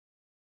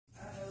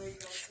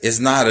It's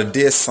not a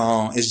diss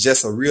song. It's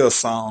just a real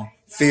song.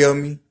 Feel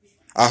me?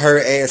 I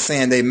heard ass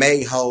saying they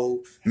made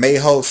hoe. Made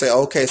hoe say,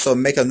 okay, so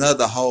make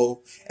another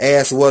hoe.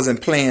 Ass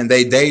wasn't playing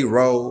they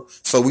role.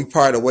 So we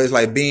parted ways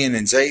like being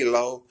in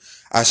J-Lo.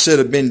 I should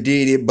have been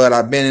did it, but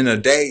I've been in the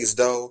days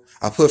though.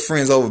 I put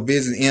friends over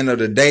business end of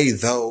the day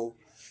though.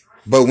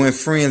 But when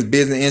friends,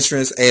 business,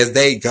 insurance as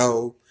they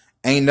go,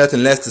 ain't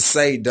nothing left to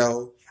say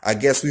though. I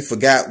guess we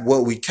forgot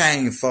what we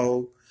came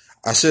for.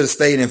 I should have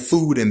stayed in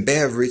food and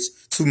beverage.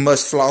 Too much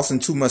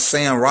flossing, too much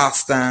Sam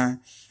Rothstein.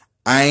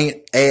 I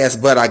ain't ass,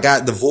 but I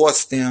got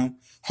divorced them.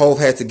 Hove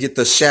had to get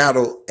the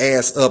shadow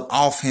ass up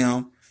off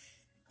him.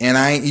 And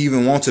I ain't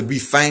even want to be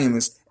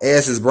famous.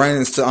 Ass is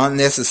brainless to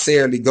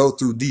unnecessarily go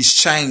through these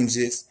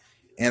changes.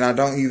 And I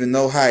don't even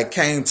know how it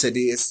came to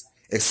this.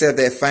 Except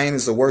that fame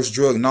is the worst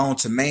drug known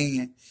to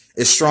man.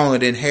 It's stronger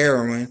than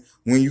heroin.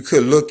 When you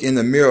could look in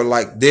the mirror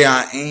like there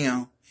I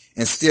am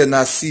and still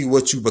not see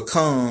what you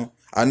become.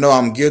 I know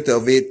I'm guilty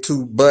of it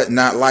too, but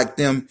not like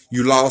them.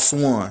 You lost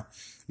one.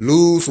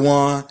 Lose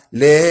one,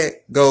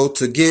 let go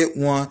to get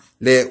one,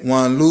 let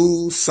one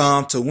lose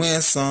some to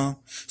win some.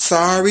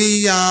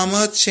 Sorry, I'm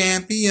a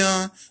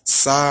champion.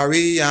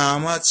 Sorry,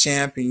 I'm a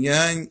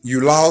champion.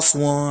 You lost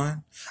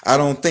one. I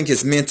don't think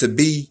it's meant to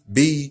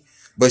be,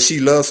 but she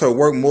loves her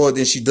work more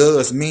than she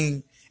does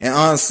me. And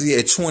honestly,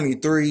 at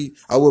 23,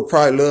 I would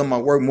probably love my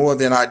work more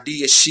than I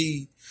did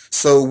she.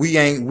 So we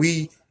ain't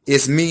we,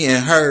 it's me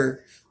and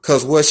her.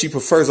 Cause what she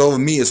prefers over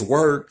me is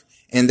work.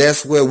 And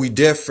that's where we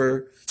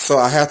differ. So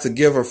I have to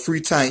give her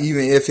free time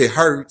even if it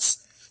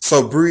hurts.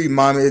 So breathe,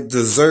 mama, it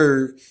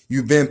deserve.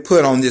 You've been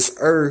put on this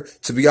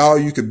earth to be all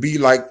you could be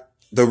like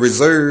the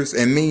reserves.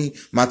 And me,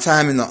 my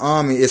time in the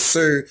army is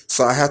served.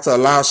 So I have to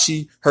allow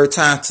her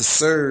time to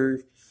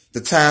serve.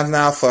 The time's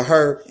now for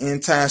her. In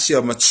time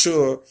she'll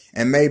mature.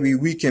 And maybe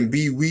we can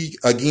be we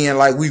again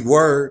like we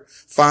were.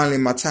 Finally,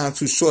 my time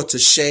too short to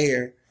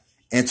share.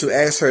 And to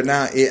ask her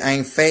now, it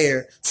ain't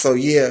fair. So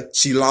yeah,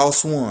 she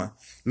lost one.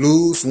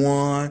 Lose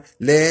one,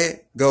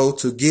 let go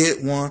to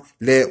get one,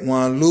 let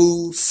one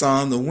lose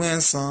some to win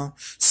some.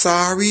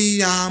 Sorry,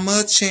 I'm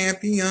a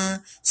champion.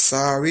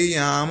 Sorry,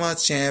 I'm a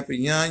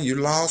champion. You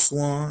lost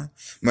one.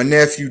 My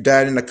nephew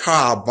died in a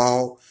car I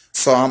bought,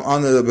 so I'm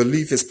under the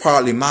belief it's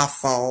partly my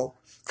fault.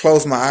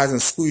 Close my eyes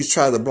and squeeze,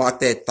 try to block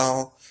that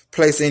thought.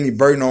 Place any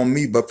burden on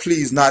me, but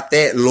please not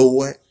that,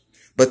 Lord.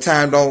 But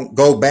time don't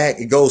go back,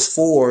 it goes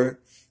forward.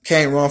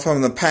 Can't run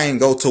from the pain,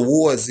 go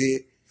towards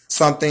it.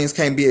 Some things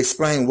can't be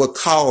explained what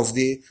caused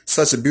it.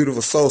 Such a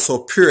beautiful soul, so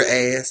pure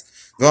ass.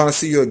 Gonna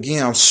see you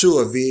again, I'm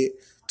sure of it.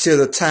 Till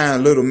the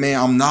time, little man,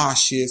 I'm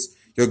nauseous.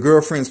 Your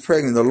girlfriend's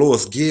pregnant, the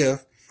Lord's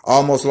gift.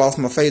 Almost lost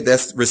my faith,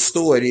 that's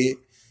restored it.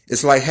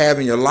 It's like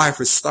having your life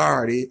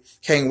restarted.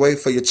 Can't wait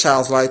for your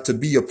child's life to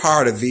be a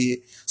part of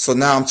it. So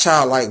now I'm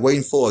childlike,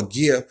 waiting for a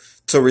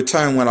gift to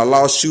return. When I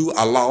lost you,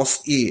 I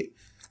lost it.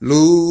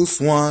 Lose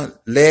one,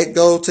 let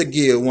go to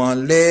give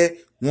one, let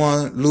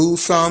one,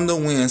 lose some to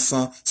win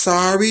some.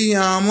 Sorry,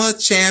 I'm a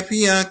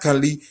champion.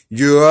 Khalid,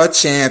 you're a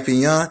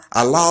champion.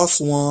 I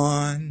lost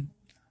one.